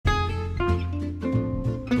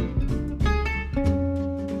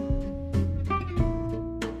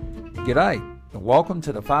G'day, and welcome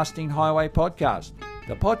to the Fasting Highway podcast,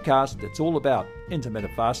 the podcast that's all about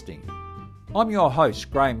intermittent fasting. I'm your host,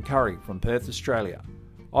 Graham Curry from Perth, Australia.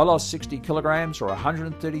 I lost 60 kilograms or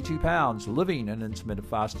 132 pounds living an intermittent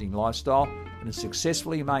fasting lifestyle and have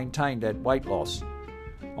successfully maintained that weight loss.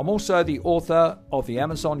 I'm also the author of the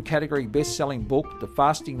Amazon category best-selling book, The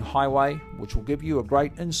Fasting Highway, which will give you a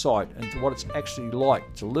great insight into what it's actually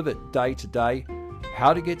like to live it day to day,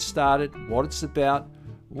 how to get started, what it's about,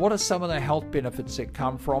 what are some of the health benefits that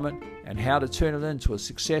come from it, and how to turn it into a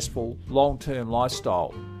successful long-term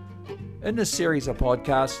lifestyle. In this series of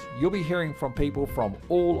podcasts, you'll be hearing from people from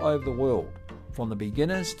all over the world, from the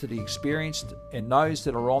beginners to the experienced and those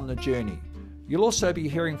that are on the journey. You'll also be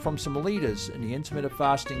hearing from some leaders in the intermittent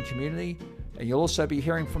fasting community, and you'll also be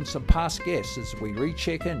hearing from some past guests as we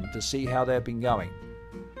recheck in to see how they've been going.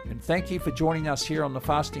 And thank you for joining us here on the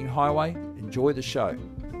Fasting Highway. Enjoy the show.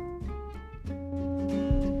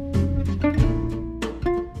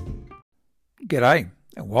 G'day,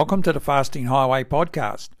 and welcome to the Fasting Highway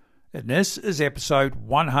podcast. And this is episode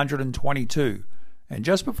 122. And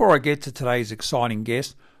just before I get to today's exciting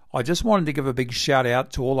guest, I just wanted to give a big shout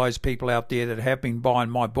out to all those people out there that have been buying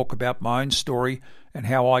my book about my own story and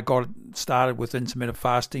how I got started with intermittent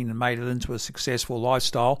fasting and made it into a successful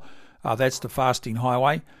lifestyle. That's the Fasting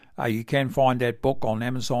Highway. You can find that book on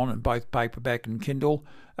Amazon in both paperback and Kindle.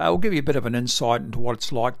 It'll give you a bit of an insight into what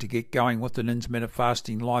it's like to get going with an intermittent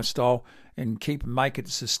fasting lifestyle and make it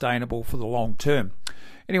sustainable for the long term.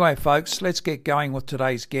 Anyway, folks, let's get going with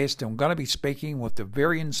today's guest. I'm going to be speaking with the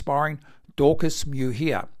very inspiring Dorcas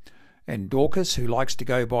Muhia. And Dorcas, who likes to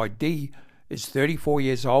go by Dee, is 34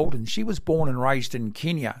 years old, and she was born and raised in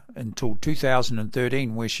Kenya until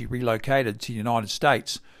 2013, where she relocated to the United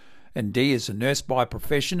States. And Dee is a nurse by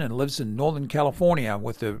profession and lives in Northern California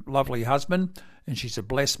with her lovely husband, and she's a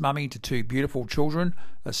blessed mummy to two beautiful children,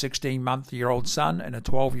 a 16-month-old son and a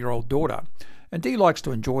 12-year-old daughter. And Dee likes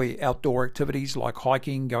to enjoy outdoor activities like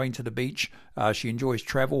hiking, going to the beach. She enjoys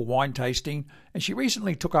travel, wine tasting, and she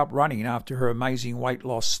recently took up running after her amazing weight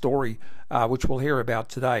loss story, which we'll hear about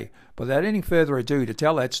today. But without any further ado, to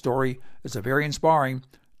tell that story is a very inspiring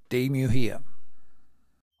Dee Muhia.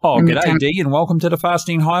 Oh, g'day, Dee, and welcome to the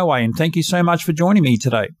Fasting Highway, and thank you so much for joining me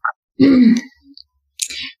today.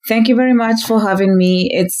 Thank you very much for having me.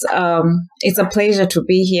 It's a pleasure to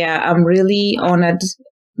be here. I'm really honored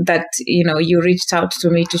that, you reached out to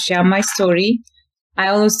me to share my story. I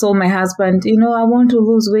always told my husband, I want to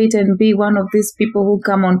lose weight and be one of these people who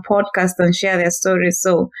come on podcasts and share their stories.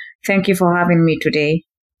 So thank you for having me today.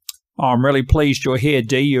 I'm really pleased you're here,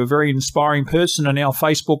 Dee. You're a very inspiring person in our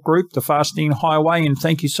Facebook group, The Fasting Highway, and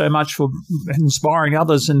thank you so much for inspiring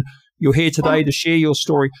others. And you're here today to share your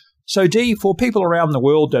story. So, Dee, for people around the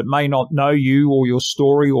world that may not know you or your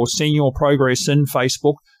story or seen your progress in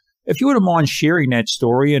Facebook, if you wouldn't mind sharing that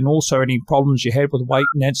story and also any problems you had with weight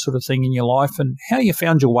and that sort of thing in your life and how you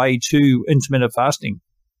found your way to intermittent fasting.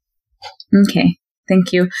 Okay,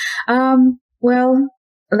 thank you. Well,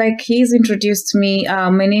 like he's introduced me,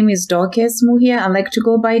 my name is Dorcas Muhia. I like to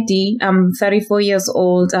go by Dee. I'm 34 years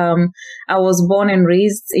old. I was born and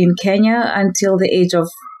raised in Kenya until the age of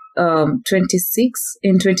 26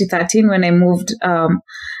 in 2013 when I moved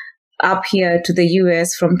up here to the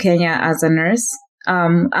US from Kenya as a nurse.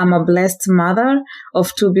 I'm a blessed mother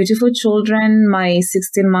of two beautiful children, my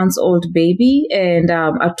 16-month-old baby and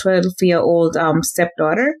a 12-year-old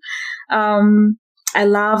stepdaughter. I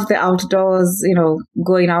love the outdoors,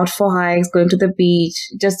 going out for hikes, going to the beach,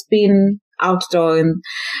 just being outdoor and,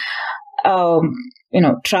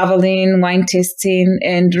 traveling, wine tasting.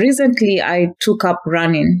 And recently I took up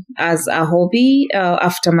running as a hobby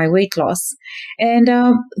after my weight loss. And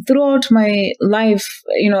throughout my life,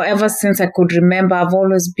 ever since I could remember, I've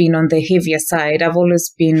always been on the heavier side. I've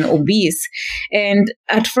always been obese. And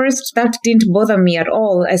at first that didn't bother me at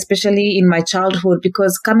all, especially in my childhood,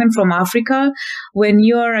 because coming from Africa, when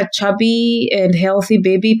you're a chubby and healthy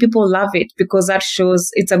baby, people love it because that shows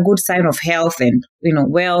it's a good sign of health and,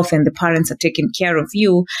 wealth, and the parents are taking care of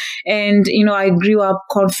you. And, I grew up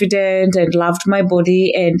confident and loved my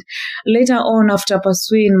body. And later on, after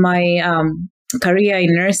pursuing my career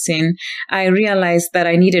in nursing, I realized that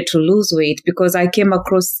I needed to lose weight because I came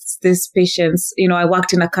across these patients. I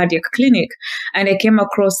worked in a cardiac clinic and I came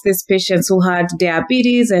across these patients who had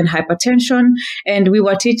diabetes and hypertension, and we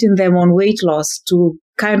were teaching them on weight loss to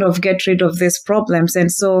kind of get rid of these problems.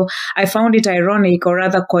 And so I found it ironic or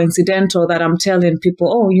rather coincidental that I'm telling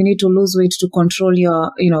people, oh, you need to lose weight to control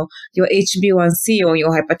your HbA1c or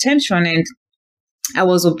your hypertension. And I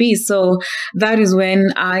was obese. So that is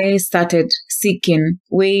when I started seeking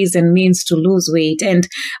ways and means to lose weight. And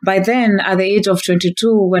by then, at the age of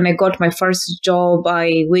 22, when I got my first job,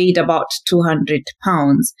 I weighed about 200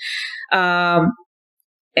 pounds.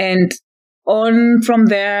 And on from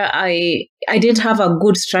there, I did have a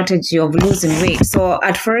good strategy of losing weight. So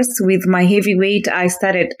at first, with my heavy weight, I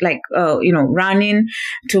started running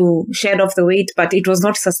to shed off the weight, but it was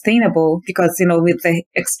not sustainable because, with the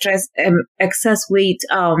excess weight,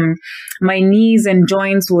 my knees and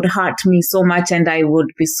joints would hurt me so much and I would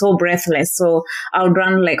be so breathless. So I would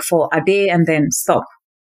run like for a day and then stop.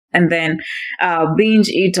 And then binge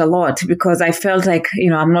eat a lot because I felt like,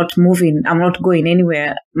 I'm not moving, I'm not going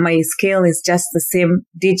anywhere. My scale is just the same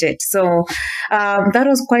digit. So that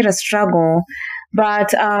was quite a struggle.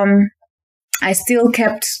 But I still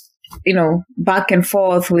kept, back and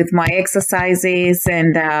forth with my exercises,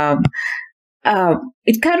 and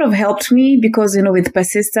it kind of helped me because, with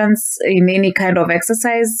persistence in any kind of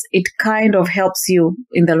exercise, it kind of helps you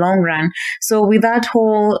in the long run. So with that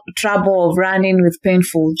whole trouble of running with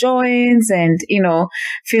painful joints and,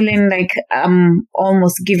 feeling like I'm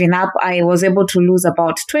almost giving up, I was able to lose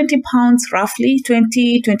about 20 pounds, roughly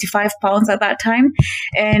 25 pounds at that time.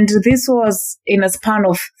 And this was in a span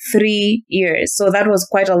of 3 years. So that was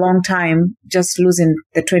quite a long time, just losing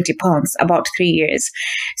the 20 pounds, about 3 years.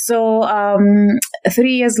 So, 3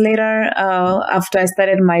 years later, after I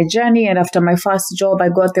started my journey and after my first job, I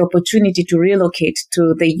got the opportunity to relocate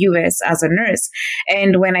to the US as a nurse.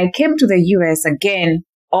 And when I came to the US again,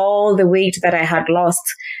 all the weight that I had lost,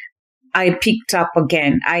 I picked up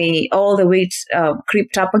again. All the weight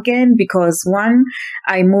creeped up again because one,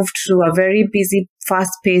 I moved to a very busy,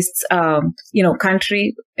 fast-paced,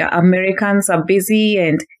 country. Americans are busy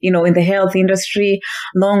and, in the health industry,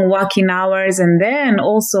 long working hours. And then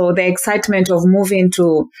also the excitement of moving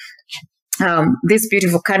to this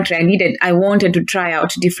beautiful country. I wanted to try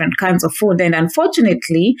out different kinds of food. And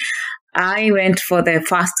unfortunately, I went for the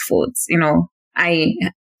fast foods. I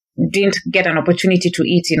didn't get an opportunity to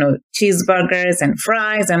eat, cheeseburgers and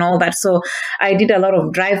fries and all that. So I did a lot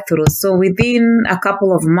of drive-thrus. So within a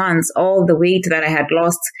couple of months, all the weight that I had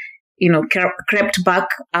lost, crept back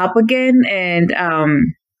up again. And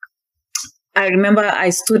I remember I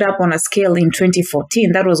stood up on a scale in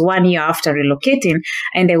 2014. That was 1 year after relocating,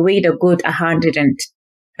 and I weighed a good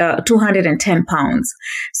 210 pounds.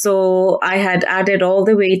 So I had added all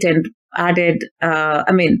the weight and added,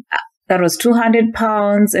 that was 200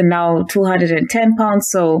 pounds and now 210 pounds.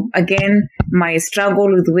 So again, my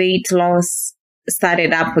struggle with weight loss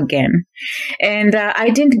started up again. And I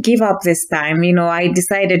didn't give up this time. I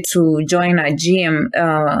decided to join a gym,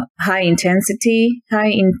 high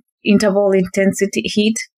interval intensity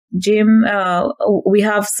HIIT gym. We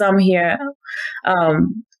have some here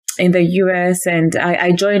in the US, and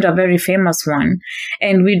I joined a very famous one.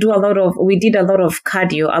 And we did a lot of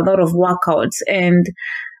cardio, a lot of workouts. And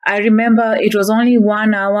I remember it was only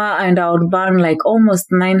 1 hour and I would burn like almost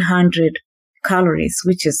 900 calories,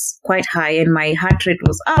 which is quite high. And my heart rate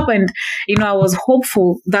was up. And, I was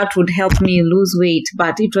hopeful that would help me lose weight,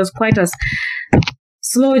 but it was quite a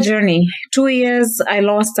slow journey. 2 years, I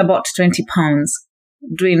lost about 20 pounds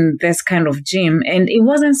doing this kind of gym. And it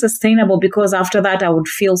wasn't sustainable because after that, I would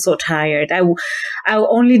feel so tired. I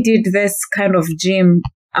only did this kind of gym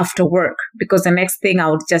after work because the next thing I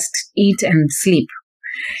would just eat and sleep.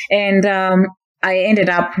 And I ended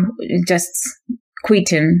up just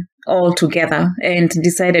quitting altogether and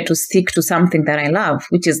decided to stick to something that I love,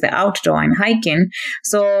 which is the outdoor and hiking.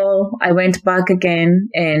 So I went back again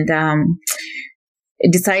and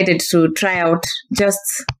decided to try out just,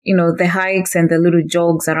 the hikes and the little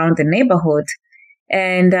jogs around the neighborhood.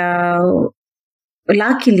 And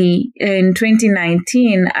luckily, in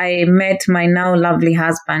 2019, I met my now lovely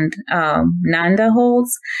husband, Nanda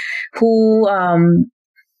Holtz, who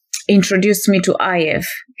introduced me to IF.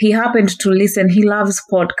 He happened to listen. He loves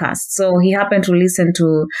podcasts, so he happened to listen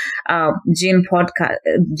to Jean's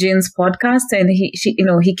podcast, and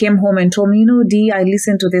he came home and told me, Dee, I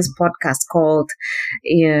listened to this podcast called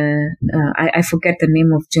I forget the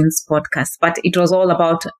name of Jean's podcast, but it was all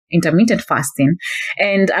about intermittent fasting.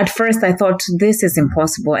 And at first, I thought this is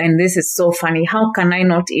impossible, and this is so funny. How can I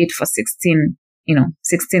not eat for 16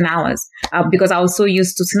 hours, because I was so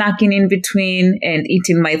used to snacking in between and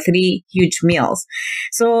eating my 3 huge meals.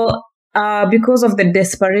 So, because of the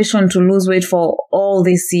desperation to lose weight for all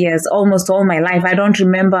these years, almost all my life, I don't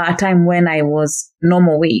remember a time when I was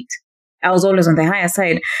normal weight. I was always on the higher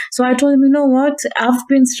side. So I told him, you know what? I've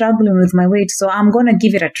been struggling with my weight, so I'm going to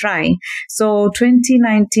give it a try. So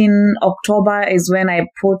 2019 October is when I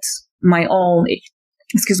put my all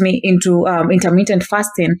into intermittent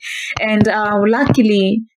fasting. And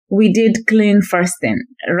luckily, we did clean fasting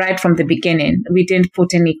right from the beginning. We didn't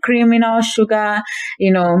put any cream in our sugar,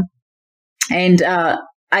 and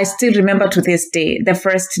I still remember to this day, the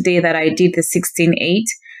first day that I did the 16-8,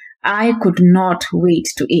 I could not wait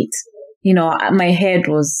to eat. My head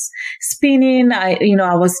was spinning. I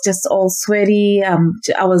was just all sweaty.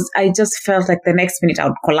 I just felt like the next minute I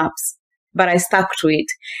would collapse, but I stuck to it.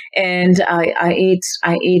 And I ate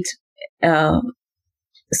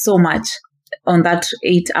so much on that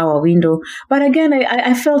 8-hour window. But again,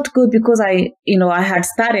 I felt good because I had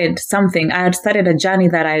started something. I had started a journey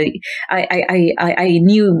that I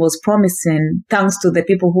knew was promising, thanks to the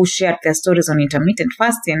people who shared their stories on intermittent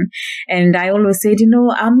fasting. And I always said,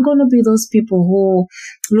 I'm going to be those people who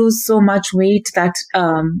lose so much weight that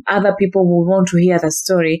other people will want to hear the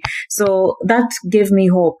story. So that gave me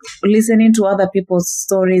hope. Listening to other people's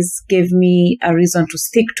stories gave me a reason to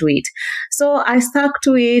stick to it. So I stuck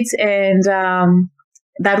to it, and I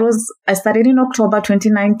started in October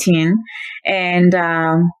 2019, and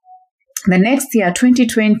the next year,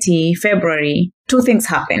 2020, February, two things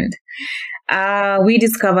happened. We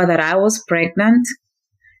discovered that I was pregnant.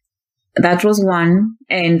 That was one.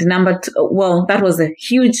 And number two, that was a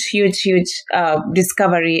huge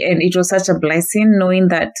discovery. And it was such a blessing knowing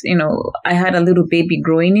that, I had a little baby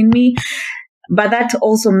growing in me. But that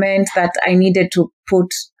also meant that I needed to put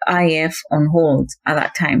IF on hold at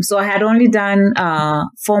that time. So I had only done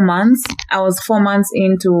 4 months. I was 4 months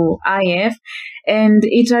into IF, and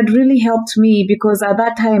it had really helped me because at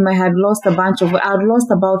that time I had lost about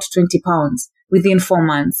 20 pounds within 4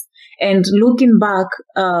 months. And looking back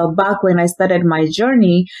when I started my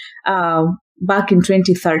journey, back in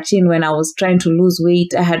 2013, when I was trying to lose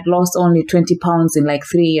weight, I had lost only 20 pounds in like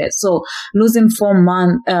 3 years. So losing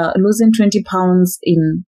 20 pounds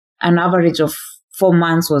in an average of 4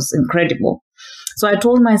 months was incredible. So I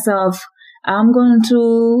told myself, I'm going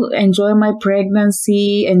to enjoy my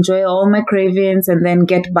pregnancy, enjoy all my cravings, and then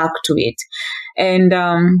get back to it. And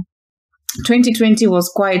 2020 was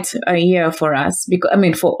quite a year for us,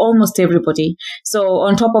 for almost everybody. So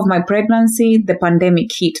on top of my pregnancy, the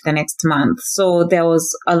pandemic hit the next month. So there was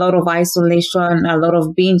a lot of isolation, a lot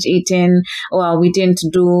of binge eating. We didn't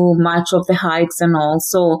do much of the hikes and all.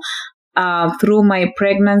 So through my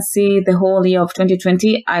pregnancy, the whole year of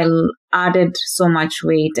 2020, I added so much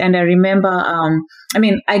weight. And I remember,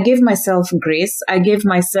 I gave myself grace. I gave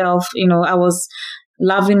myself, I was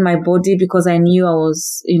loving my body because I knew I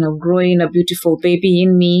was, growing a beautiful baby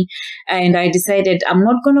in me. And I decided I'm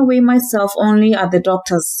not going to weigh myself only at the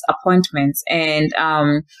doctor's appointments. And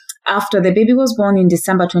after the baby was born in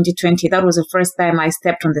December 2020, that was the first time I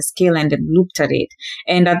stepped on the scale and looked at it.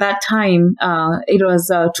 And at that time, it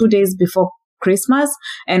was 2 days before Christmas,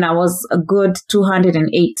 and I was a good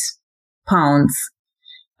 208 pounds.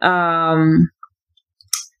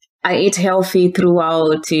 I ate healthy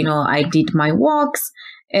throughout, I did my walks,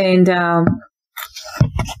 and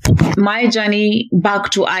my journey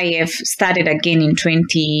back to IF started again in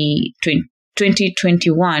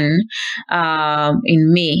 2021,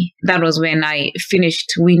 in May. That was when I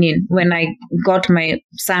finished weaning, when I got my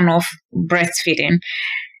son off breastfeeding.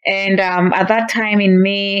 And at that time in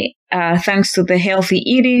May, thanks to the healthy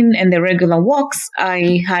eating and the regular walks,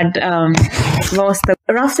 I had lost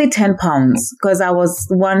roughly 10 pounds because I was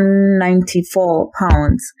 194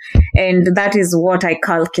 pounds. And that is what I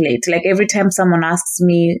calculate. Like every time someone asks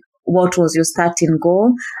me, what was your starting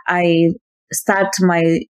goal? I start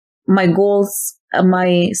my goals.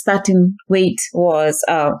 My starting weight was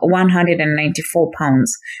 194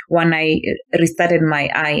 pounds when I restarted my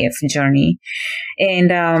IF journey.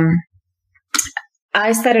 And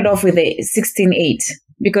I started off with a 16-8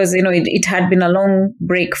 because, it had been a long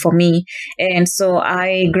break for me. And so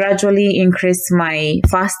I gradually increased my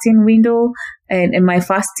fasting window and my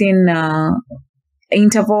fasting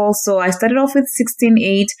interval. So I started off with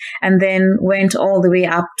 16-8 and then went all the way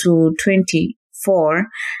up to 24.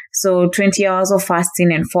 So 20 hours of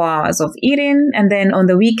fasting and 4 hours of eating. And then on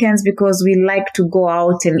the weekends, because we like to go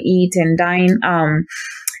out and eat and dine,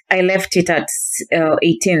 I left it at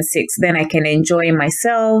 18-6. Then I can enjoy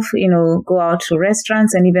myself, go out to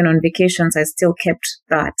restaurants, and even on vacations, I still kept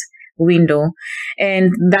that window.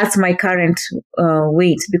 And that's my current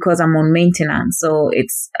weight because I'm on maintenance. So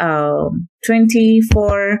it's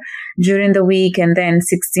 24 during the week and then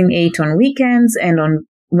 16-8 on weekends and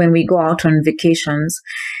when we go out on vacations.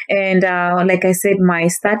 And like I said, my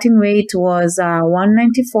starting weight was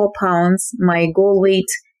 194 pounds. My goal weight,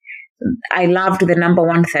 I loved the number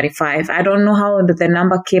 135. I don't know how the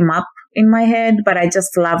number came up in my head, but I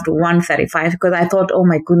just loved 135 because I thought, oh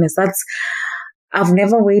my goodness, I've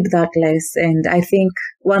never weighed that less, and I think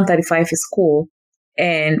 135 is cool.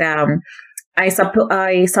 And I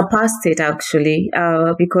surpassed it actually,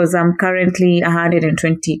 because I'm currently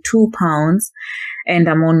 122 pounds, and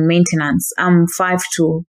I'm on maintenance. I'm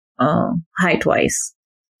 5'2", height wise.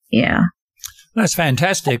 Yeah. That's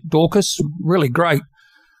fantastic, Dorcas. Really great.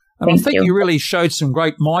 And I think you really showed some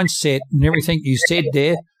great mindset and everything you said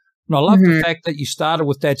there. And I love the fact that you started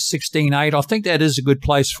with that 16.8. I think that is a good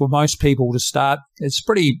place for most people to start. It's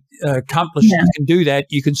pretty accomplished. You can do that.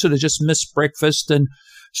 You can sort of just miss breakfast and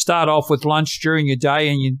start off with lunch during your day,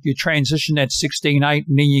 and you transition that 16.8,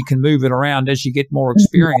 and then you can move it around as you get more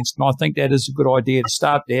experience. And I think that is a good idea to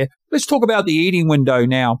start there. Let's talk about the eating window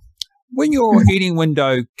now. When your eating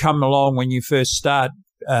window come along when you first start,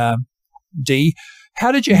 Dee,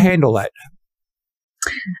 how did you handle that?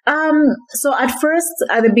 So at first,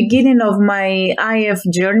 at the beginning of my IF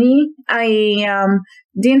journey, I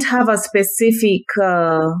didn't have a specific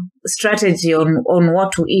strategy on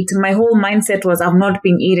what to eat. My whole mindset was I've not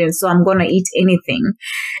been eating, so I'm going to eat anything.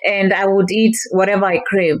 And I would eat whatever I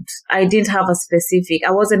craved. I didn't have a specific,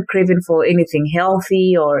 I wasn't craving for anything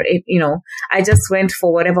healthy or, I just went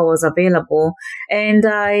for whatever was available. And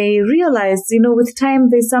I realized, with time,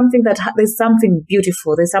 there's something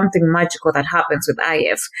beautiful. There's something magical that happens with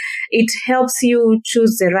IF. It helps you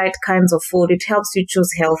choose the right kinds of food. It helps you choose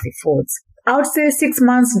healthy foods. I would say 6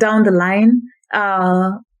 months down the line,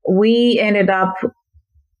 we ended up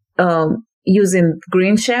using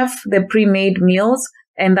Green Chef, the pre-made meals,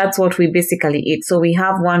 and that's what we basically eat. So we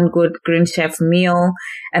have one good Green Chef meal,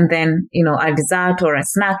 and then, a dessert or a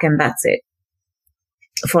snack, and that's it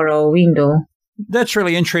for our window. That's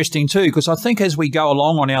really interesting too, because I think as we go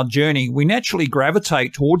along on our journey, we naturally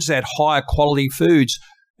gravitate towards that higher quality foods.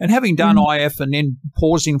 And having done IF and then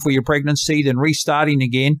pausing for your pregnancy, then restarting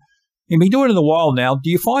again, you've been doing it a while now. Do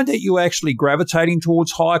you find that you're actually gravitating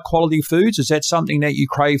towards higher quality foods? Is that something that you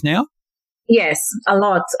crave now? Yes, a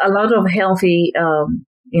lot of healthy,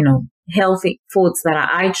 healthy foods that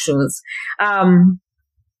I choose.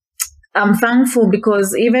 I'm thankful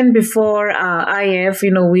because even before IF,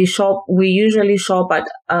 we usually shop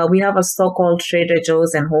at, we have a store called Trader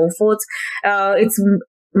Joe's and Whole Foods. It's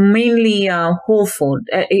mainly whole food.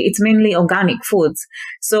 It's mainly organic foods.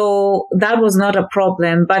 So that was not a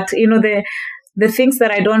problem. But, the things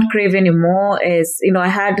that I don't crave anymore is, I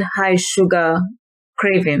had high sugar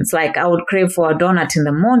cravings. Like I would crave for a donut in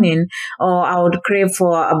the morning, or I would crave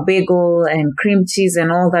for a bagel and cream cheese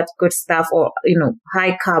and all that good stuff, or,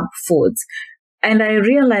 high carb foods. And I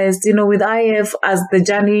realized, with IF, as the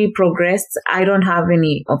journey progressed, I don't have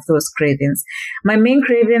any of those cravings. My main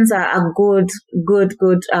cravings are a good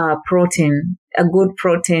protein, a good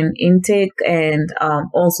protein intake, and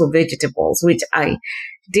also vegetables, which I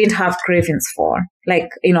didn't have cravings for. Like,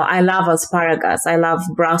 I love asparagus. I love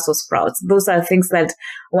Brussels sprouts. Those are things that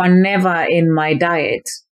were never in my diet,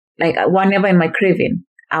 like were never in my craving,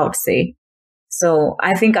 I would say. So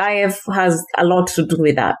I think IF has a lot to do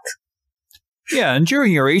with that. Yeah, and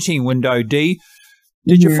during your eating window, Dee,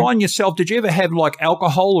 did you find yourself, did you ever have like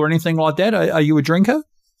alcohol or anything like that? Are you a drinker?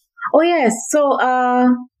 Oh, yes.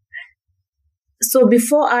 So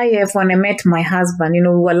before IF, when I met my husband, we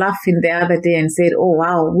were laughing the other day and said, oh,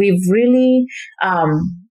 wow, we've really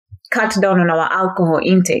cut down on our alcohol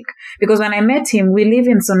intake. Because when I met him, we live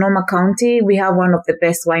in Sonoma County. We have one of the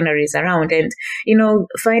best wineries around. And,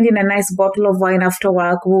 finding a nice bottle of wine after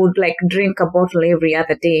work, we would drink a bottle every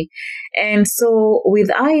other day. And so with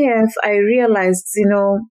IF, I realized,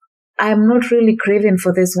 I'm not really craving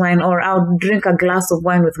for this wine, or I'll drink a glass of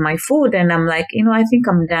wine with my food. And I'm like, I think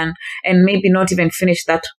I'm done, and maybe not even finish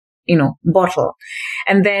that, bottle.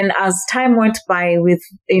 And then as time went by with,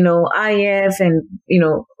 IF and,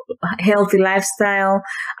 healthy lifestyle,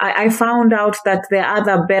 I found out that there are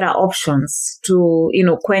other better options to,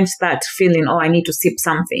 quench that feeling, I need to sip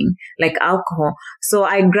something like alcohol. So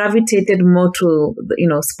I gravitated more to,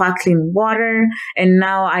 sparkling water. And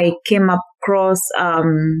now I came across,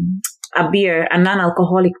 a beer, a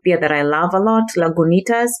non-alcoholic beer that I love a lot,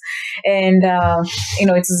 Lagunitas. And,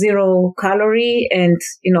 it's 0 calorie, and,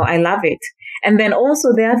 I love it. And then also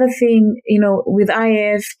the other thing, with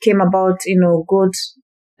IF came about,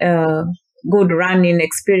 good running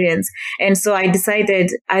experience. And so I decided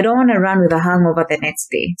I don't want to run with a hangover the next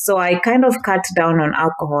day. So I kind of cut down on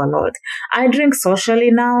alcohol a lot. I drink socially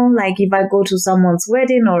now. Like if I go to someone's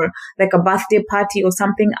wedding or like a birthday party or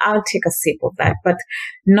something, I'll take a sip of that, but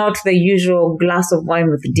not the usual glass of wine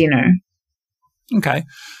with dinner. Okay.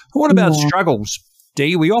 What about struggles,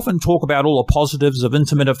 Dee? We often talk about all the positives of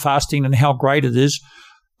intermittent fasting and how great it is.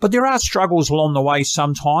 But there are struggles along the way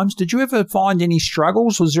sometimes. Did you ever find any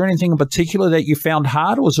struggles? Was there anything in particular that you found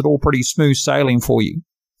hard, or was it all pretty smooth sailing for you?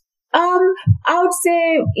 I would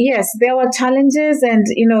say yes, there were challenges, and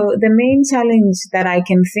the main challenge that I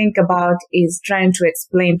can think about is trying to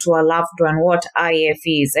explain to a loved one what IF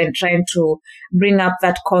is and trying to bring up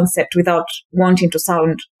that concept without wanting to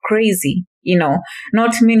sound crazy.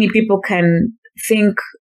 Not many people can think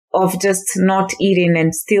of just not eating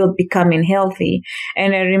and still becoming healthy.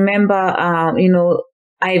 And I remember,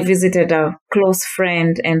 I visited a close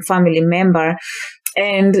friend and family member,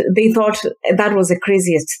 and they thought that was the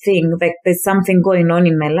craziest thing. Like, there's something going on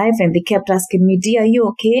in my life. And they kept asking me, "Dear, are you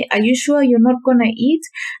okay? Are you sure you're not going to eat?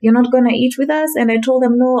 You're not going to eat with us?" And I told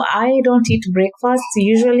them, "No, I don't eat breakfast.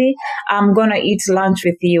 Usually I'm going to eat lunch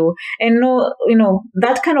with you." And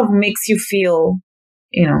that kind of makes you feel,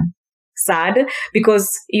 sad,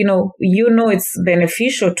 because it's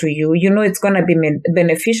beneficial to you, it's going to be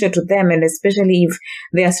beneficial to them, and especially if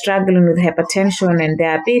they are struggling with hypertension and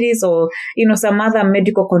diabetes, or some other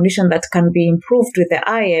medical condition that can be improved with the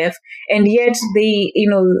IF, and yet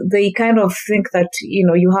they kind of think that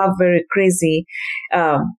you have very crazy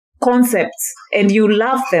concepts, and you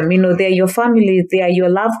love them. They're your family, they are your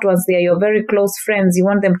loved ones, they are your very close friends, you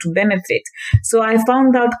want them to benefit. So I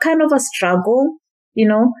found out kind of a struggle,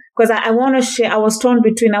 because I want to share. I was torn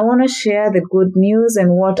between, I want to share the good news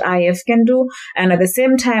and what IF can do, and at the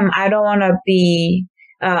same time, I don't want to be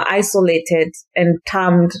isolated and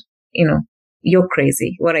termed, you're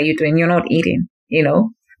crazy. What are you doing? You're not eating,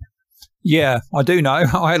 Yeah, I do know.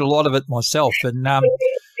 I had a lot of it myself, and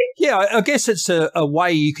yeah, I guess it's a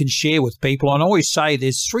way you can share with people. And I always say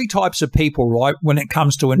there's three types of people, right, when it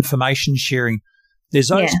comes to information sharing. There's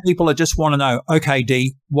those people that just want to know, okay,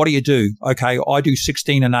 Dee, what do you do? Okay, I do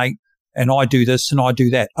 16 and 8, and I do this and I do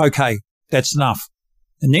that. Okay, that's enough.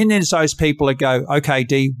 And then there's those people that go, okay,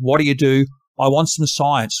 Dee, what do you do? I want some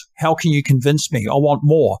science. How can you convince me? I want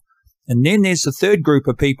more. And then there's the third group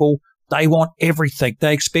of people. They want everything.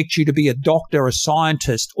 They expect you to be a doctor, a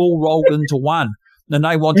scientist, all rolled into one. And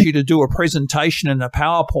they want you to do a presentation and a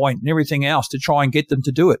PowerPoint and everything else to try and get them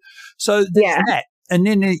to do it. So there's that. And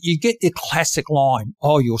then you get the classic line,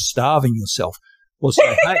 "Oh, you're starving yourself." Well,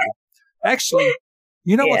 say, hey, actually,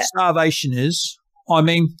 you know what starvation is? I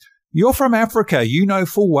mean, you're from Africa. You know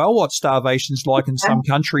full well what starvation's like in some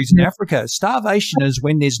countries in Africa. Starvation is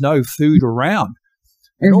when there's no food around.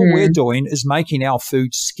 And all we're doing is making our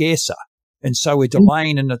food scarcer. And so we're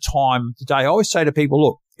delaying in the time today. I always say to people,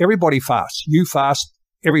 look, everybody fasts. You fast,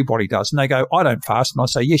 everybody does. And they go, "I don't fast." And I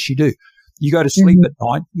say, yes, you do. You go to sleep at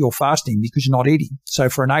night, you're fasting because you're not eating. So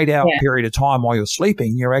for an 8-hour period of time while you're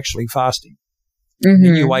sleeping, you're actually fasting.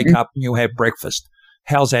 Then you wake up and you have breakfast.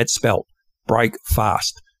 How's that spelt? Break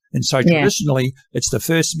fast. And so traditionally, it's the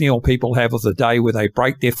first meal people have of the day where they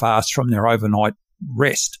break their fast from their overnight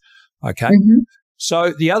rest. Okay.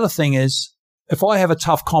 So the other thing is, if I have a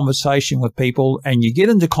tough conversation with people, and you get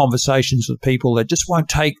into conversations with people that just won't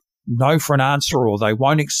take no for an answer, or they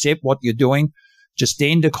won't accept what you're doing, just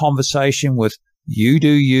end a conversation with, you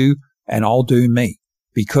do you and I'll do me.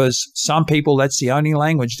 Because some people, that's the only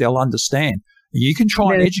language they'll understand. And you can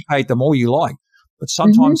try and educate them all you like, but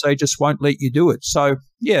sometimes they just won't let you do it. So,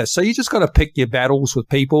 so you just got to pick your battles with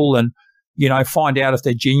people and, find out if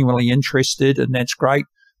they're genuinely interested, and that's great.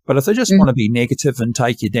 But if they just want to be negative and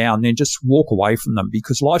take you down, then just walk away from them,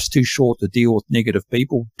 because life's too short to deal with negative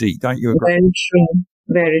people. Dee, don't you agree? Very true.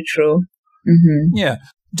 Very true. Yeah.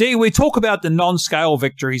 Dee, we talk about the non-scale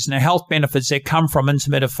victories and the health benefits that come from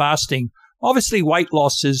intermittent fasting. Obviously, weight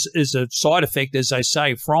loss is a side effect, as they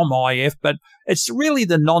say, from IF, but it's really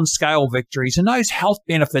the non-scale victories and those health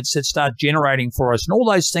benefits that start generating for us, and all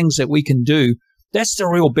those things that we can do. That's the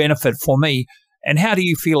real benefit for me. And how do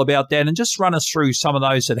you feel about that? And just run us through some of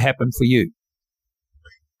those that happen for you.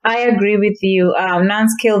 I agree with you.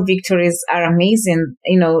 Non-scale victories are amazing,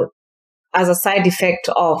 as a side effect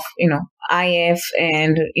of, IF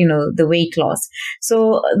and, the weight loss.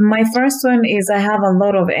 So my first one is I have a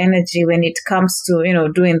lot of energy when it comes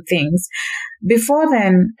to, doing things. Before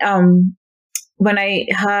then, when I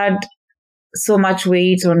had so much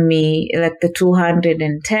weight on me, like the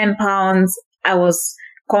 210 pounds, I was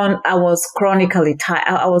chronically tired.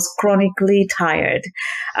 I was chronically tired.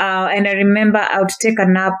 And I remember I would take a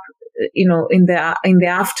nap, in the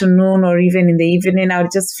afternoon or even in the evening. I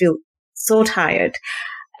would just feel so tired.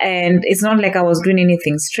 And it's not like I was doing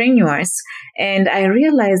anything strenuous. And I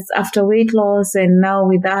realized after weight loss and now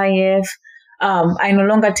with IF, I no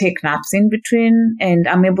longer take naps in between, and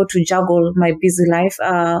I'm able to juggle my busy life,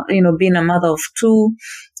 being a mother of 2,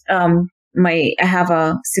 I have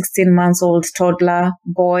a 16 months old toddler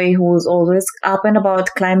boy who's always up and about,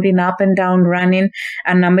 climbing up and down, running,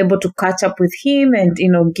 and I'm able to catch up with him and,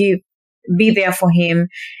 be there for him,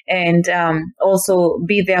 and also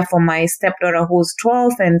be there for my stepdaughter who's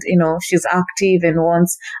 12, and she's active and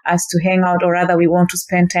wants us to hang out, or rather we want to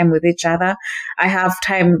spend time with each other. I have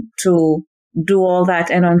time to do all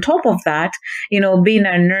that, and on top of that, being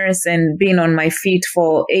a nurse and being on my feet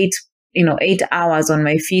for 8 hours on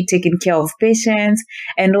my feet taking care of patients,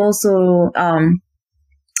 and also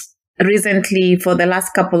recently, for the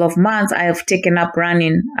last couple of months, I have taken up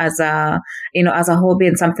running as a hobby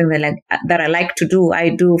and something that I like to do. I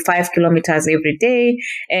do 5 kilometers every day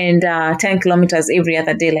and 10 kilometers every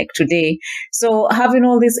other day, like today. So having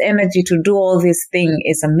all this energy to do all this thing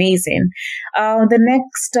is amazing. The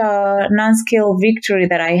next non-scale victory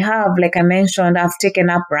that I have, like I mentioned, I've taken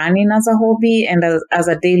up running as a hobby and as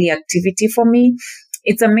a daily activity for me.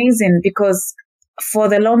 It's amazing because for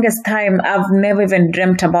the longest time, I've never even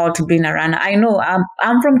dreamt about being a runner. I know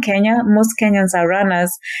I'm from Kenya. Most Kenyans are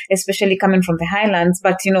runners, especially coming from the highlands.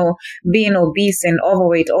 But, being obese and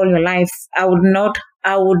overweight all your life, I would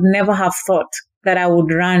never have thought that I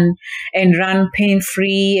would run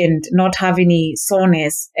pain-free and not have any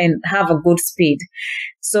soreness and have a good speed.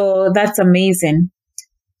 So that's amazing.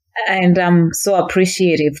 And I'm so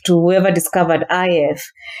appreciative to whoever discovered IF.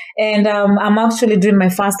 And I'm actually doing my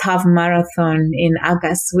first half marathon in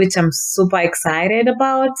August, which I'm super excited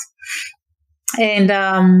about. And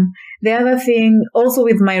the other thing, also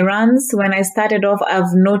with my runs, when I started off,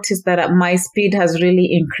 I've noticed that my speed has really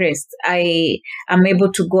increased. I am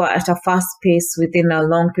able to go at a fast pace within a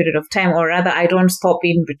long period of time, or rather, I don't stop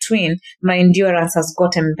in between. My endurance has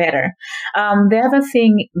gotten better. The other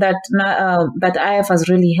thing that IF has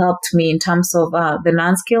really helped me in terms of the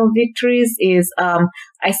non-scale victories is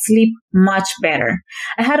I sleep much better.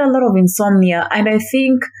 I had a lot of insomnia, and I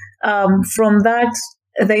think from that,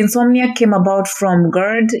 the insomnia came about from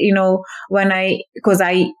GERD, because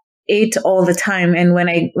I ate all the time. And when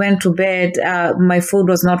I went to bed, my food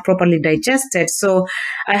was not properly digested. So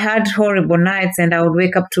I had horrible nights, and I would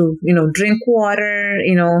wake up to, drink water,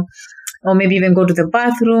 or maybe even go to the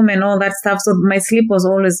bathroom and all that stuff. So my sleep was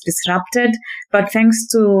always disrupted. But thanks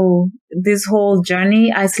to this whole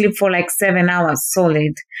journey, I sleep for like 7 hours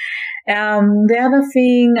solid. The other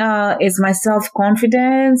thing is my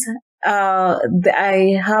self-confidence.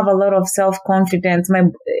 I have a lot of self-confidence.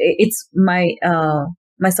 My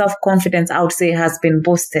self-confidence, I would say, has been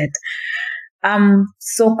boosted. I'm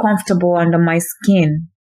so comfortable under my skin.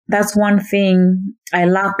 That's one thing I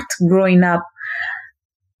lacked growing up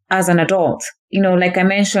as an adult. Like I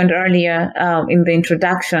mentioned earlier in the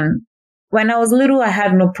introduction, when I was little, I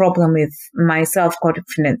had no problem with my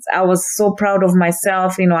self-confidence. I was so proud of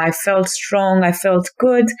myself. I felt strong. I felt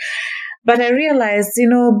good. But I realized,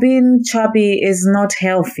 being chubby is not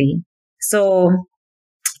healthy. So,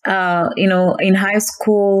 in high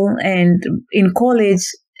school and in college,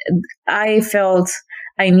 I felt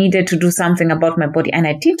I needed to do something about my body, and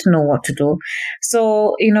I didn't know what to do.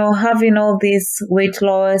 So, having all this weight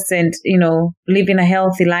loss and, living a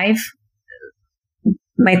healthy life,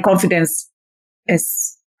 my confidence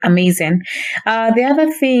is amazing. The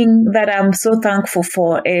other thing that I'm so thankful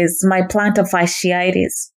for is my plantar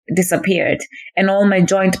fasciitis disappeared and all my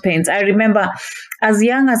joint pains. I remember as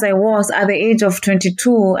young as I was, at the age of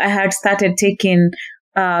 22, I had started taking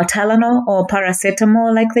Tylenol or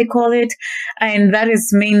paracetamol, like they call it. And that is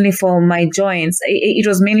mainly for my joints. It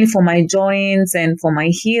was mainly for my joints and for my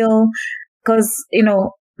heel, because,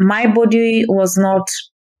 my body was not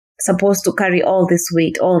supposed to carry all this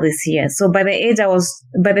weight all this year. So by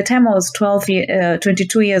the time I was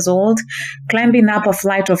 22 years old, climbing up a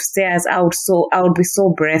flight of stairs, I would be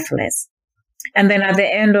so breathless. And then at the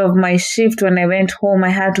end of my shift, when I went home, I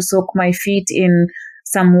had to soak my feet in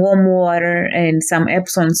some warm water and some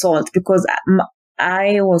Epsom salt because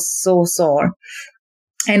I was so sore.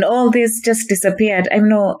 And all this just disappeared. I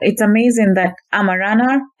know it's amazing that I'm a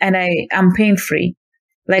runner and I'm pain-free.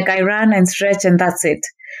 Like I run and stretch and that's it.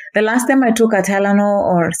 The last time I took a Tylenol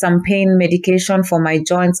or some pain medication for my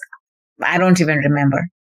joints, I don't even remember.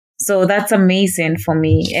 So that's amazing for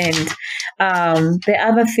me. And the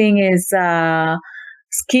other thing is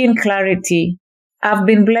skin clarity. I've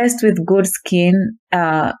been blessed with good skin,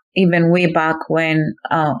 even way back when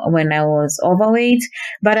I was overweight.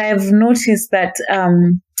 But I've noticed that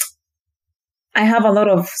I have a lot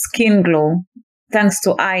of skin glow thanks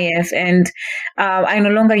to IF, and I no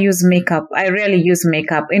longer use makeup. I rarely use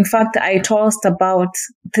makeup. In fact, I tossed about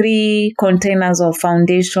 3 containers of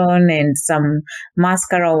foundation and some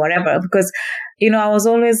mascara or whatever because, I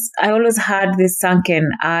always had this sunken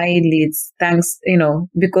eyelids, thanks,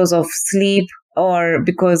 because of sleep, or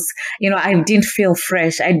because, I didn't feel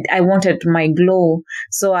fresh. I wanted my glow.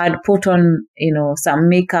 So I'd put on, some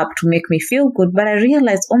makeup to make me feel good. But I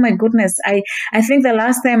realized, oh my goodness, I think the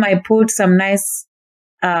last time I put some nice,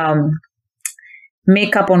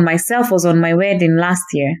 makeup on myself was on my wedding last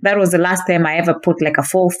year. That was the last time I ever put like a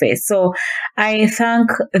full face. So I thank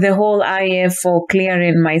the whole IF for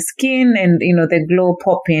clearing my skin and, the glow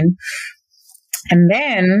popping. And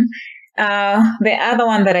then the other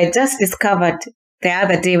one that I just discovered the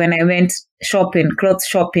other day when I went shopping, clothes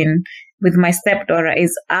shopping with my stepdaughter,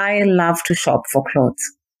 is I love to shop for clothes.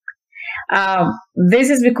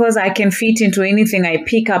 This is because I can fit into anything I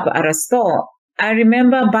pick up at a store. I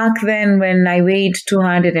remember back then when I weighed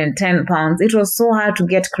 210 pounds, it was so hard to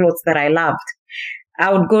get clothes that I loved.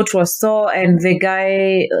 I would go to a store and the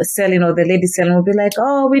guy selling or the lady selling would be like,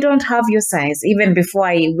 oh, we don't have your size, even before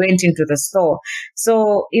I went into the store.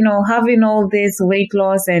 So, having all this weight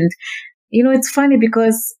loss and, it's funny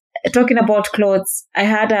because talking about clothes, I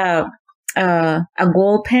had a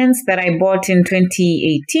gold pants that I bought in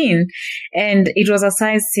 2018 and it was a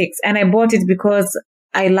size 6 and I bought it because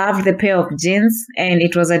I loved the pair of jeans and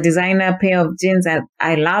it was a designer pair of jeans that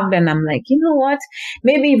I loved. And I'm like, you know what?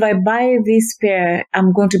 Maybe if I buy this pair,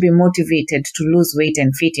 I'm going to be motivated to lose weight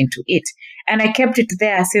and fit into it. And I kept it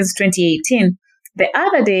there since 2018. The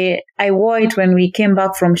other day, I wore it when we came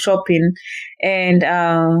back from shopping and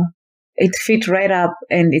it fit right up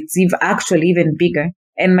and it's actually even bigger.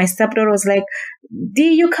 And my stepdaughter was like,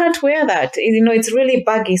 Dee, you can't wear that. It's really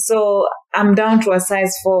baggy. So I'm down to a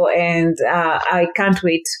size 4 and I can't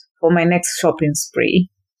wait for my next shopping spree.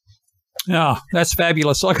 Oh, that's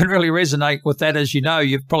fabulous. I can really resonate with that. As you know,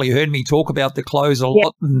 you've probably heard me talk about the clothes a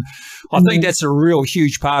lot. And I think that's a real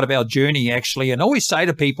huge part of our journey, actually. And I always say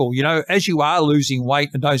to people, as you are losing weight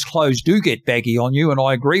and those clothes do get baggy on you, and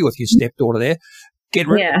I agree with your stepdaughter there, get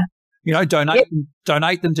rid of them.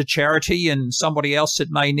 Donate them to charity and somebody else that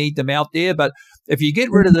may need them out there. But if you get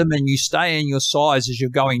rid of them and you stay in your size as you're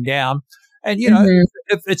going down, and,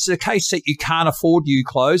 if it's the case that you can't afford new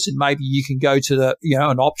clothes and maybe you can go to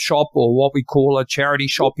an op shop or what we call a charity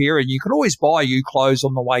shop here and you can always buy new clothes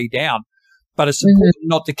on the way down. But it's important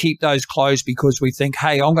not to keep those clothes because we think,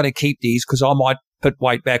 hey, I'm going to keep these because I might put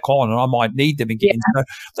weight back on and I might need them again. So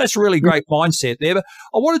that's a really great mindset there. But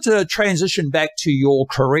I wanted to transition back to your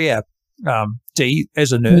career, Dee,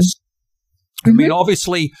 as a nurse. I mean,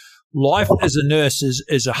 obviously, life as a nurse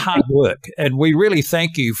is a hard work, and we really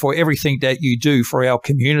thank you for everything that you do for our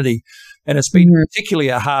community. And it's been particularly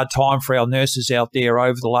a hard time for our nurses out there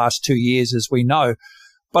over the last 2 years, as we know.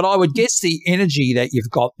 But I would guess the energy that you've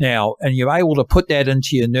got now, and you're able to put that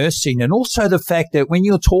into your nursing, and also the fact that when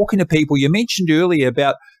you're talking to people, you mentioned earlier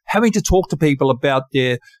about having to talk to people about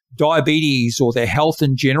their diabetes or their health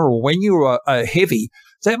in general. When you were heavy,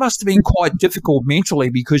 that must have been quite difficult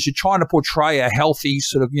mentally because you're trying to portray a healthy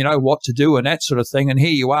sort of, what to do and that sort of thing. And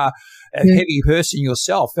here you are, a heavy person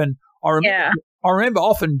yourself. And I remember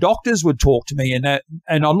often doctors would talk to me and I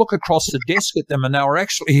look across the desk at them and they were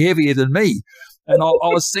actually heavier than me. And I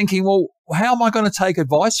was thinking, well, how am I going to take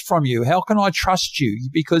advice from you? How can I trust you?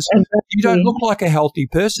 Because you don't look like a healthy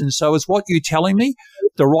person. So is what you're telling me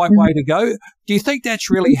the right way to go? Do you think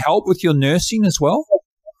that's really helped with your nursing as well?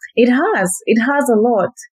 It has a lot,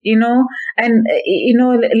 and,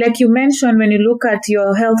 like you mentioned, when you look at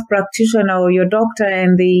your health practitioner or your doctor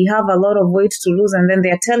and they have a lot of weight to lose and then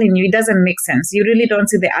they're telling you, it doesn't make sense. You really don't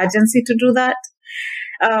see the urgency to do that.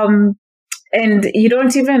 And you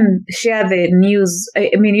don't even share the news.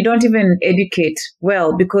 I mean, you don't even educate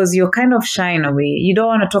well because you're kind of shying away. You don't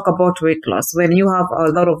want to talk about weight loss when you have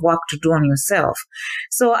a lot of work to do on yourself.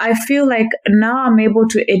 So I feel like now I'm able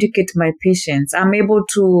to educate my patients. I'm able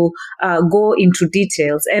to go into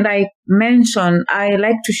details. And I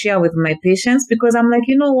like to share with my patients because I'm like,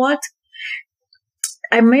 you know what?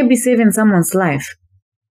 I may be saving someone's life.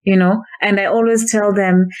 And I always tell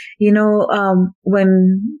them,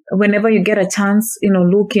 whenever you get a chance,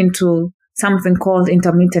 look into something called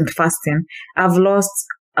intermittent fasting. I've lost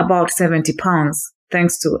about 70 pounds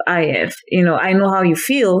thanks to IF. I know how you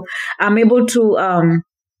feel. I'm able to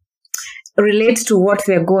relate to what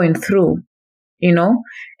they're going through,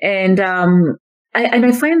 and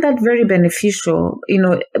I find that very beneficial,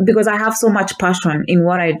 because I have so much passion in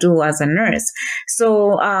what I do as a nurse.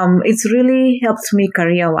 So it's really helped me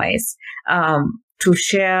career-wise to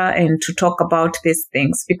share and to talk about these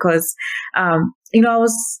things because, I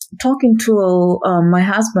was talking to my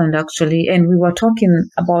husband actually, and we were talking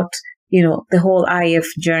about, the whole IF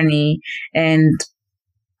journey and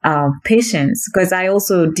patients, because I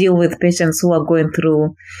also deal with patients who are going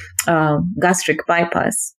through gastric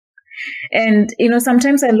bypass. And,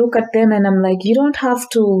 sometimes I look at them and I'm like, you don't have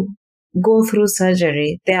to go through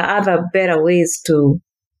surgery. There are other better ways to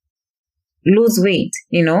lose weight,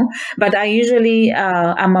 but I usually,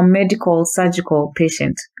 I'm a medical surgical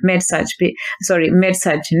patient, med-surg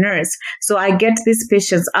nurse. So I get these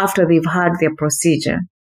patients after they've had their procedure,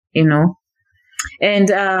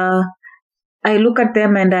 and, I look at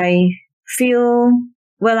them and I feel,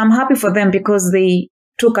 well, I'm happy for them because they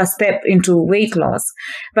took a step into weight loss.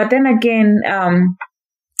 But then again,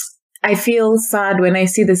 I feel sad when I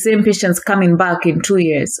see the same patients coming back in 2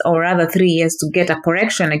 years or rather 3 years to get a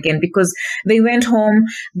correction again, because they went home,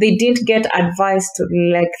 they didn't get advised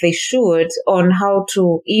like they should on how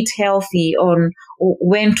to eat healthy, on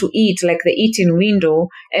when to eat, like the eating window.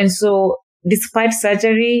 And so despite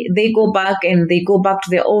surgery, they go back to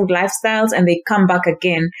their old lifestyles and they come back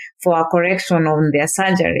again for a correction on their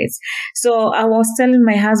surgeries. So I was telling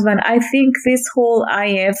my husband, I think this whole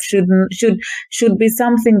IF should be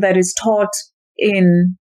something that is taught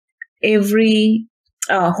in every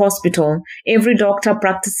hospital. Every doctor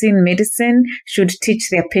practicing medicine should teach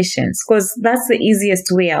their patients, because that's the easiest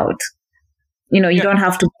way out. You don't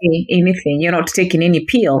have to pay anything. You're not taking any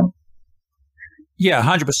pill. Yeah,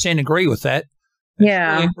 100% agree with that.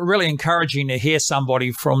 Yeah. It's really encouraging to hear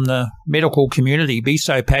somebody from the medical community be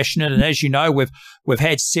so passionate. And as you know, we've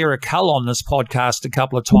had Sarah Cull on this podcast a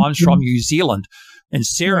couple of times from New Zealand. And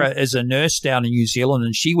Sarah is a nurse down in New Zealand,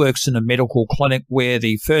 and she works in a medical clinic where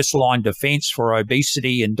the first line defense for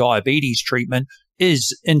obesity and diabetes treatment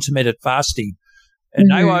is intermittent fasting. And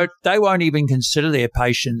they won't even consider their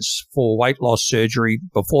patients for weight loss surgery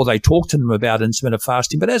before they talk to them about intermittent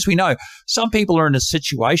fasting. But as we know, some people are in a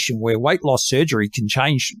situation where weight loss surgery can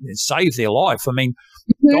save their life. I mean,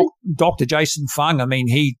 Dr. Jason Fung,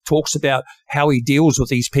 he talks about how he deals with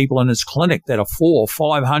these people in his clinic that are 400 or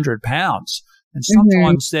 500 pounds. And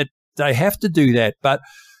sometimes that they have to do that. But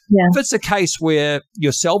if it's a case where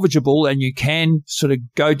you're salvageable and you can sort of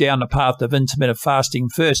go down the path of intermittent fasting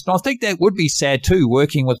first, and I think that would be sad too,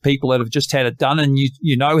 working with people that have just had it done and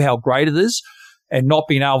you know how great it is and not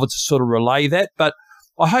being able to sort of relay that. But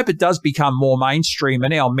I hope it does become more mainstream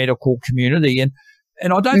in our medical community. And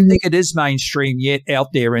I don't think it is mainstream yet out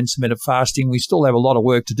there, intermittent fasting. We still have a lot of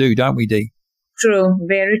work to do, don't we, Dee? True,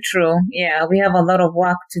 very true. Yeah, we have a lot of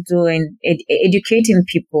work to do in educating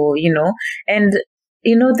people, and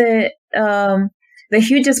the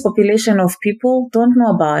hugest population of people don't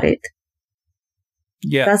know about it.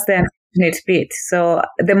 Yeah. That's the unfortunate bit. So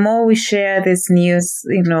the more we share this news,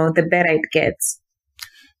 the better it gets.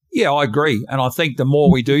 Yeah, I agree. And I think the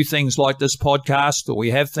more we do things like this podcast, or we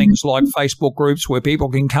have things like Facebook groups where people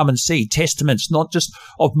can come and see testaments, not just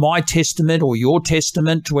of my testament or your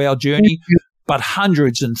testament to our journey, but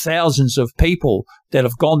hundreds and thousands of people that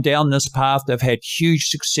have gone down this path. They've had huge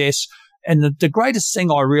success. And the greatest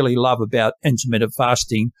thing I really love about intermittent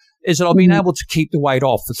fasting is that I've been able to keep the weight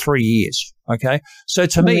off for 3 years. Okay. So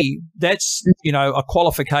to me, that's, a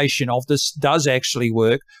qualification of this does actually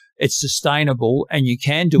work. It's sustainable and you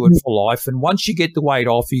can do it for life. And once you get the weight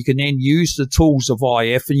off, you can then use the tools of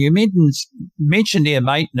IF. And you mentioned their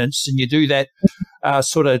maintenance, and you do that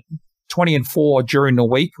sort of 20 and 4 during the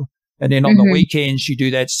week. And then on the weekends, you do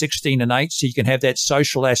that 16 and 8, so you can have that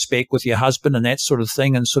social aspect with your husband and that sort of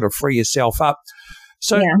thing and sort of free yourself up.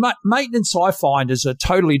 So maintenance, I find, is a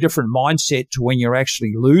totally different mindset to when you're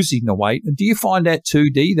actually losing the weight. And do you find that too,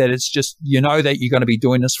 Dee, that it's just, that you're going to be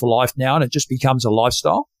doing this for life now and it just becomes a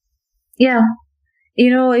lifestyle? Yeah.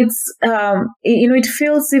 It's, it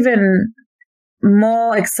feels even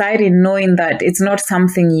more exciting knowing that it's not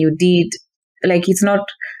something you did, like it's not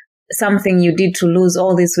something you did to lose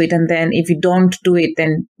all this weight, and then if you don't do it,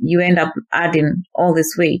 then you end up adding all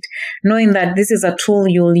this weight. Knowing that this is a tool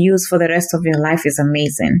you'll use for the rest of your life is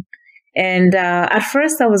amazing. And at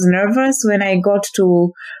first I was nervous when I got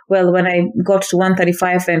to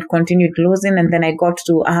 135 and continued losing, and then I got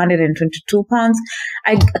to 122 pounds.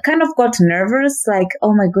 I kind of got nervous, like,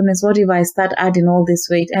 oh my goodness, what if I start adding all this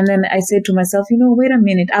weight? And then I said to myself, wait a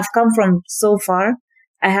minute, I've come from so far.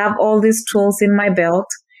 I have all these tools in my belt,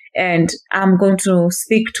 and I'm going to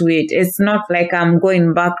stick to it. It's not like I'm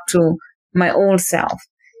going back to my old self.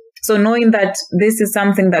 So knowing that this is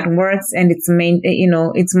something that works and it's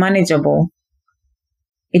manageable,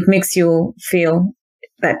 it makes you feel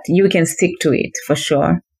that you can stick to it for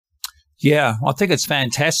sure. Yeah, I think it's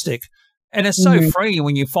fantastic. And it's so freeing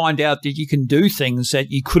when you find out that you can do things that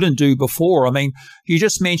you couldn't do before. I mean, you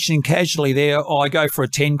just mentioned casually there, I go for a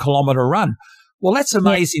 10-kilometer run. Well, that's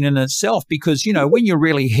amazing in itself because, when you're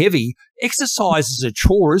really heavy, exercise is a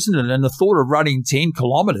chore, isn't it? And the thought of running 10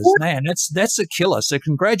 kilometers, man, that's a killer. So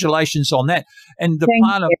congratulations on that. And the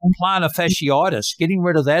plantar fasciitis, getting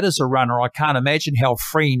rid of that as a runner, I can't imagine how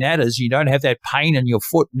freeing that is. You don't have that pain in your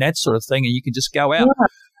foot and that sort of thing, and you can just go out. Yeah.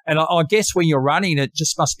 And I guess when you're running, it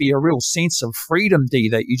just must be a real sense of freedom, Dee,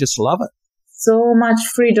 that you just love it. So much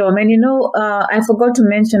freedom. And, I forgot to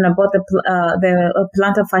mention about the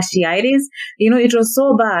plantar fasciitis. It was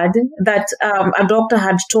so bad that a doctor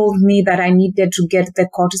had told me that I needed to get the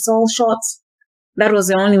cortisol shots. That was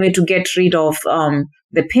the only way to get rid of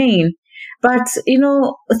the pain. But,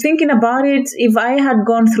 thinking about it, if I had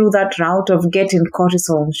gone through that route of getting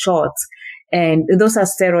cortisol shots, and those are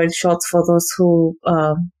steroid shots for those who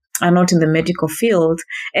are not in the medical field.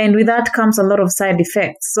 And with that comes a lot of side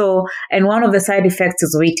effects. And one of the side effects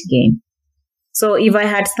is weight gain. So if I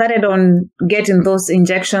had started on getting those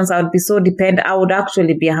injections, I would be so dependent. I would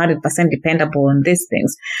actually be 100% dependable on these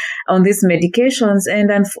things, on these medications. And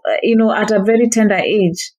then, at a very tender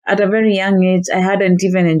age, at a very young age, I hadn't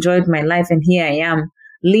even enjoyed my life. And here I am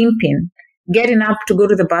limping. Getting up to go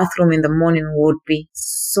to the bathroom in the morning would be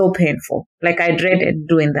so painful. Like I dreaded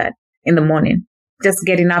doing that in the morning, just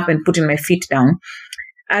getting up and putting my feet down.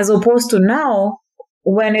 As opposed to now,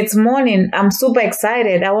 when it's morning, I'm super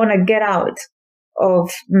excited. I want to get out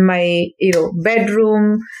of my,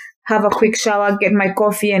 bedroom, have a quick shower, get my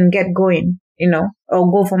coffee and get going,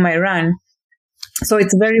 or go for my run. So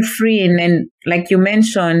it's very freeing. And like you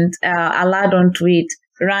mentioned, I'll add on to it,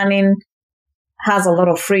 running has a lot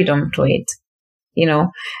of freedom to it.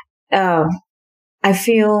 I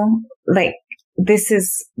feel like this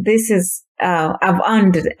is I've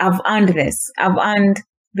earned this. I've earned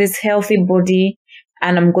this healthy body,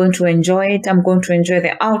 and I'm going to enjoy it. I'm going to enjoy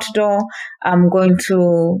the outdoor. I'm going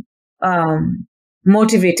to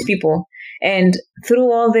motivate people. And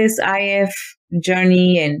through all this IF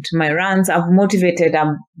journey and my runs, I've motivated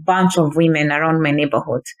a bunch of women around my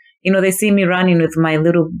neighborhood. They see me running with my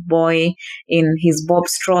little boy in his bob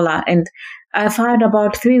stroller. And I've had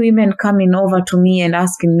about 3 women coming over to me and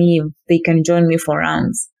asking me if they can join me for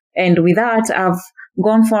runs. And with that, I've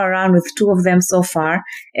gone for a run with 2 of them so far.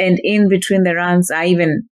 And in between the runs, I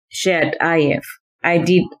even shared IF.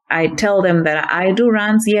 I tell them that I do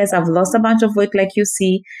runs. Yes, I've lost a bunch of weight like you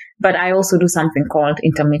see, but I also do something called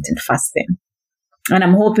intermittent fasting. And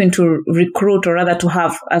I'm hoping to recruit, or rather to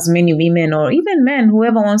have as many women or even men,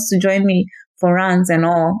 whoever wants to join me for runs and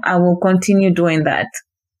all. I will continue doing that.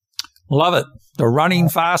 Love it. The running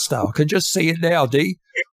faster. I can just see it now, Dee.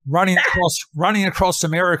 Running across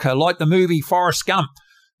America like the movie Forrest Gump.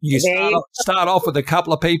 You start off with a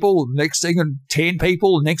couple of people, next thing 10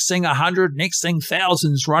 people, next thing 100, next thing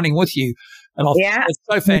thousands running with you. And I think it's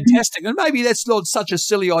so fantastic. And maybe that's not such a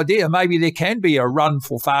silly idea. Maybe there can be a run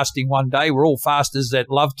for fasting one day. We're all fasters that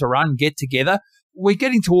love to run, get together. We're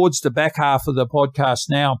getting towards the back half of the podcast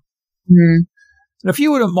now. Mm. And if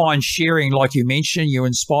you wouldn't mind sharing, like you mentioned, you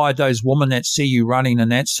inspired those women that see you running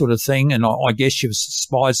and that sort of thing. And I guess you've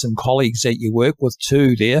inspired some colleagues that you work with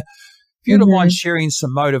too there. If you wouldn't mind sharing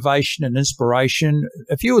some motivation and inspiration,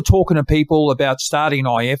 if you were talking to people about starting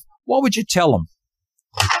IF, what would you tell them?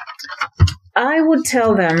 I would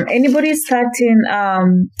tell them, anybody starting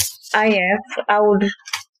IF, I would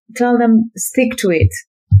tell them, stick to it.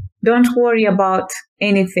 Don't worry about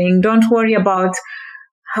anything. Don't worry about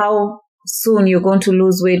how soon you're going to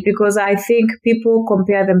lose weight, because I think people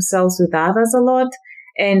compare themselves with others a lot.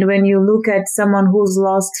 And when you look at someone who's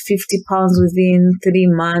lost 50 pounds within 3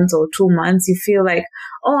 months or 2 months, you feel like,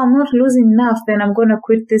 oh, I'm not losing enough, then I'm going to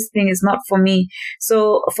quit this thing. It's not for me.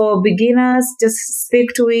 So for beginners, just stick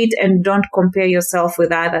to it and don't compare yourself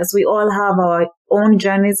with others. We all have our own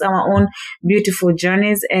journeys, our own beautiful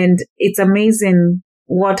journeys, and it's amazing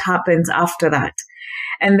what happens after that.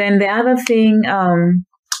 And then the other thing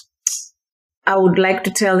I would like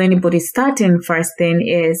to tell anybody starting first thing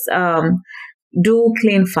is do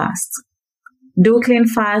clean fast. Do clean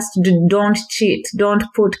fast. Don't cheat. Don't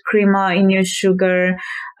put creamer in your sugar.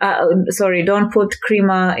 Don't put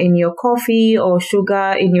creamer in your coffee or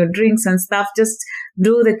sugar in your drinks and stuff. Just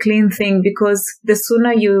do the clean thing, because the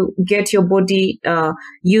sooner you get your body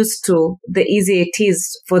used to, the easier it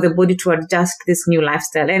is for the body to adjust this new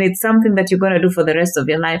lifestyle. And it's something that you're going to do for the rest of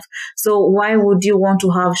your life. So why would you want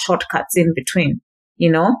to have shortcuts in between,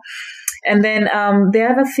 And then the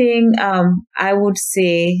other thing I would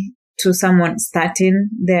say to someone starting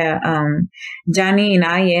their journey in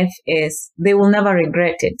IF is they will never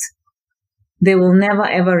regret it. They will never,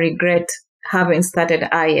 ever regret having started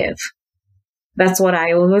IF. That's what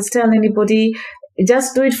I always tell anybody.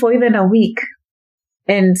 Just do it for even a week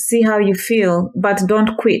and see how you feel, but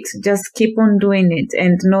don't quit. Just keep on doing it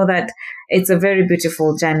and know that it's a very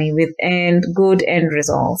beautiful journey with good end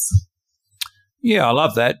results. Yeah, I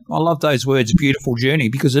love that. I love those words, beautiful journey,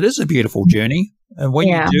 because it is a beautiful journey. And when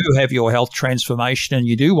you do have your health transformation and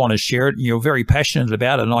you do want to share it and you're very passionate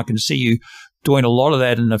about it, and I can see you doing a lot of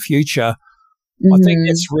that in the future, I think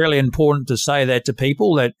it's really important to say that to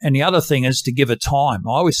people. And the other thing is to give it time.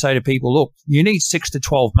 I always say to people, look, you need 6 to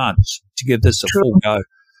 12 months to give this a full go.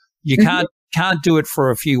 You can't do it for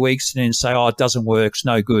a few weeks and then say, oh, it doesn't work, it's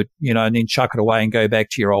no good, and then chuck it away and go back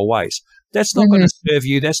to your old ways. That's not going to serve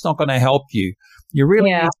you. That's not going to help you. You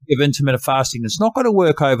really need to give intermittent fasting. It's not going to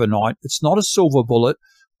work overnight. It's not a silver bullet,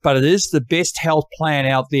 but it is the best health plan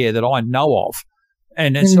out there that I know of.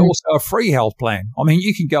 And it's also a free health plan. I mean,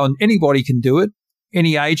 you can go and anybody can do it.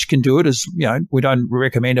 Any age can do it. As we don't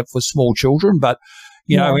recommend it for small children, but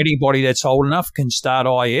anybody that's old enough can start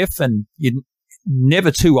IF, and you're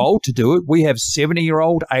never too old to do it. We have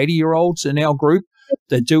 70-year-old, 80-year-olds in our group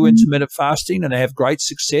that do intermittent fasting and they have great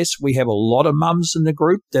success. We have a lot of mums in the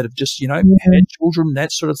group that have just, had children,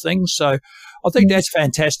 that sort of thing. So I think that's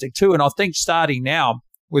fantastic too. And I think starting now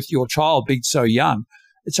with your child being so young,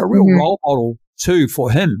 it's a real role model too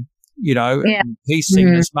for him. He's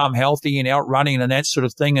seen his mum healthy and out running and that sort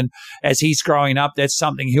of thing. And as he's growing up, that's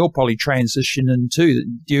something he'll probably transition into.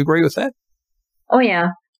 Do you agree with that? Oh, yeah.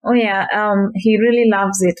 He really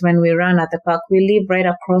loves it when we run at the park. We live right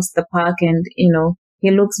across the park and, he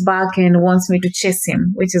looks back and wants me to chase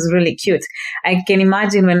him, which is really cute. I can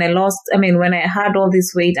imagine when I had all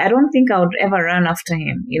this weight, I don't think I would ever run after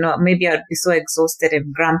him. Maybe I'd be so exhausted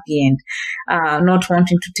and grumpy and not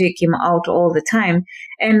wanting to take him out all the time.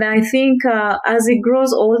 And I think as he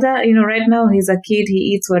grows older, right now he's a kid,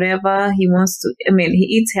 he eats whatever he wants to. He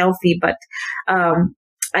eats healthy, but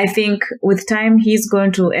I think with time he's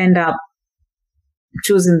going to end up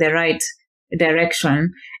choosing the right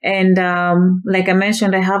direction. And like I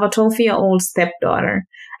mentioned, I have a 12-year-old stepdaughter.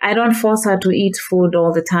 I don't force her to eat food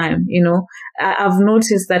all the time. I've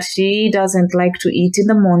noticed that she doesn't like to eat in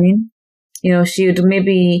the morning. She would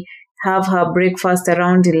maybe have her breakfast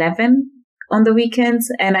around 11 on the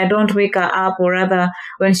weekends, and I don't wake her up, or rather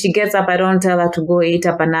when she gets up, I don't tell her to go eat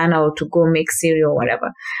a banana or to go make cereal or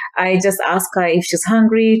whatever. I just ask her if she's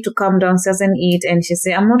hungry to come downstairs and eat, and she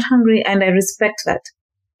say, I'm not hungry, and I respect that.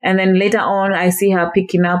 And then later on, I see her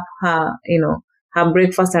picking up her, her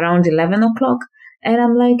breakfast around 11 o'clock. And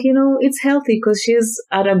I'm like, it's healthy because she's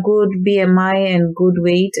at a good BMI and good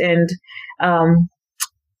weight. And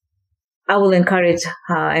I will encourage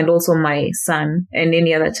her and also my son and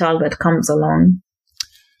any other child that comes along.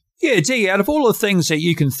 Yeah, Dee, out of all the things that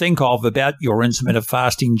you can think of about your intermittent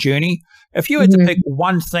fasting journey, if you had to pick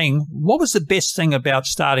one thing, what was the best thing about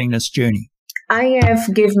starting this journey?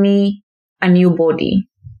 IF gave me a new body.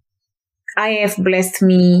 IF blessed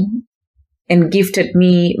me and gifted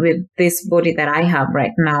me with this body that I have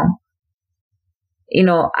right now.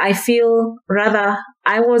 I feel rather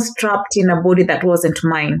I was trapped in a body that wasn't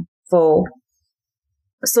mine for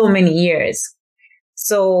so many years.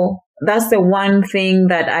 So that's the one thing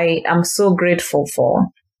that I am so grateful for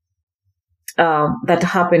that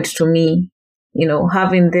happened to me,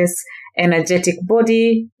 having this energetic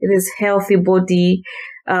body, this healthy body,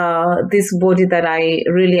 this body that I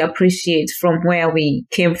really appreciate from where we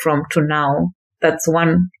came from to now. That's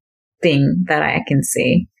one thing that I can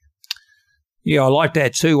say. Yeah, I like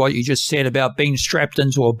that too, what you just said about being strapped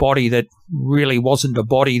into a body that really wasn't a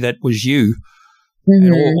body that was you,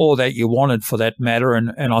 or that you wanted for that matter.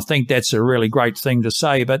 And I think that's a really great thing to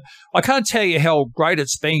say. But I can't tell you how great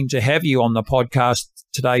it's been to have you on the podcast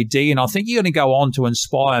today, Dee, and I think you're going to go on to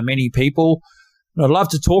inspire many people. And I'd love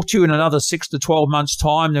to talk to you in another 6 to 12 months'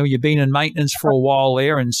 time. Now, you've been in maintenance for a while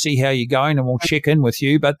there and see how you're going, and we'll check in with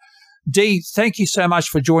you. But Dee, thank you so much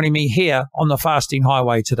for joining me here on the Fasting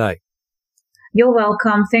Highway today. You're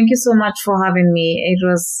welcome. Thank you so much for having me. It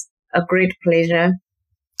was a great pleasure.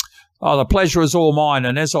 Oh, the pleasure is all mine.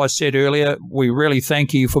 And as I said earlier, we really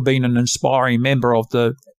thank you for being an inspiring member of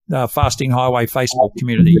the Fasting Highway Facebook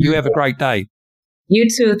community. You have a great day. You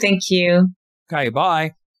too. Thank you. Okay,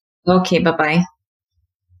 bye. Okay, bye-bye.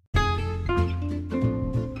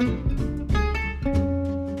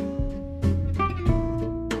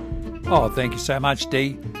 Oh, thank you so much,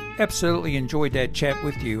 Dee. Absolutely enjoyed that chat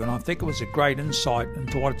with you, and I think it was a great insight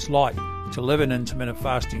into what it's like to live an intermittent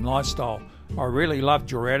fasting lifestyle. I really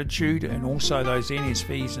loved your attitude, and also those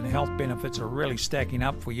NSVs and health benefits are really stacking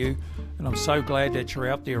up for you, and I'm so glad that you're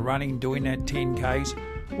out there running, doing that 10Ks.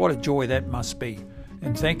 What a joy that must be.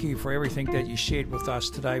 And thank you for everything that you shared with us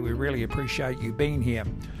today. We really appreciate you being here.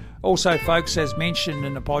 Also, folks, as mentioned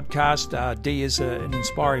in the podcast, Dee is an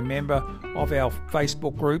inspiring member of our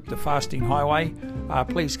Facebook group, The Fasting Highway.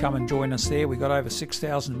 Please come and join us there. We've got over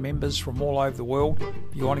 6,000 members from all over the world.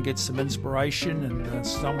 If you want to get some inspiration and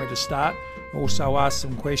somewhere to start, also ask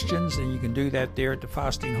some questions, and you can do that there at the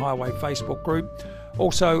Fasting Highway Facebook group.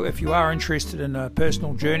 Also, if you are interested in a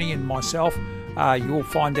personal journey in myself, you will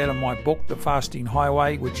find that in my book, The Fasting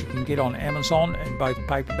Highway, which you can get on Amazon in both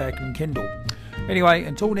paperback and Kindle. Anyway,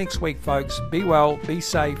 until next week, folks, be well, be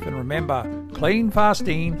safe, and remember, clean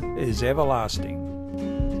fasting is everlasting.